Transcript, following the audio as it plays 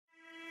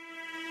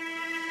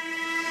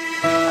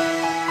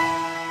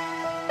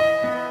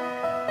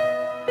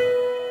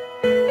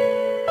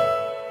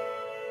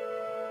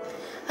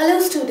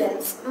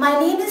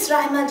is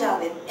Raheema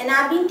Javeed and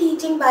I've been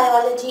teaching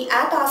biology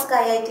at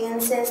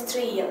askIITians since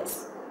 3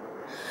 years.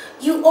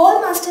 You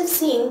all must have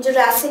seen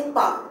Jurassic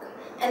Park,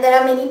 and there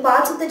are many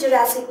parts of the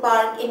Jurassic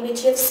Park in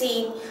which you have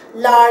seen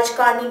large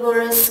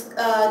carnivorous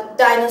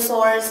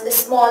dinosaurs, the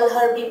small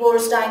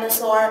herbivorous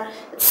dinosaur,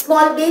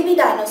 small baby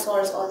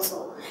dinosaurs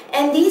also.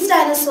 And these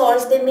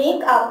dinosaurs, they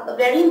make up a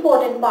very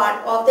important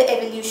part of the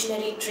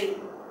evolutionary tree.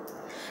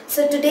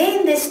 So today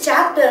in this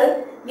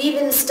chapter, we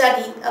will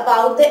study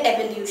about the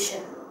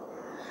evolution.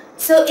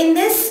 So in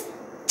this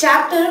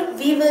chapter,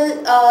 we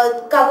will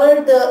cover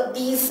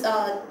these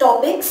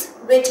topics,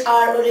 which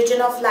are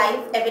origin of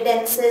life,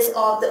 evidences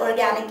of the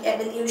organic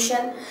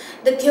evolution,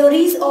 the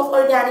theories of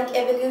organic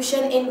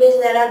evolution, in which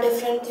there are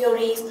different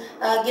theories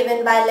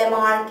given by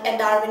Lamarck and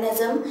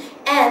Darwinism,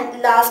 and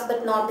last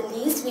but not the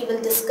least, we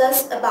will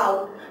discuss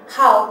about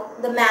how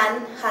the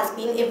man has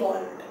been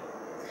evolved.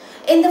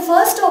 In the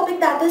first topic,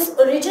 that is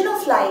origin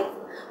of life,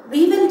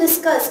 we will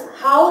discuss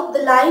how the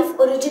life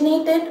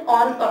originated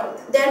on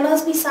earth. There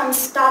must be some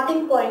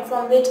starting point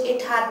from which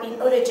it had been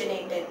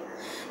originated.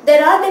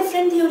 There are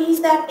different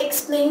theories that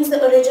explains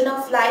the origin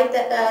of life,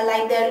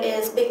 like there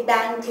is Big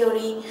Bang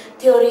theory,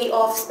 theory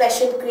of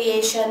special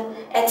creation,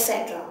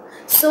 etc.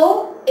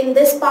 So in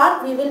this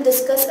part we will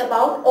discuss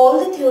about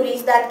all the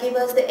theories that give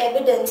us the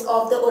evidence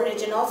of the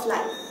origin of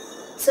life.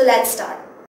 So let's start.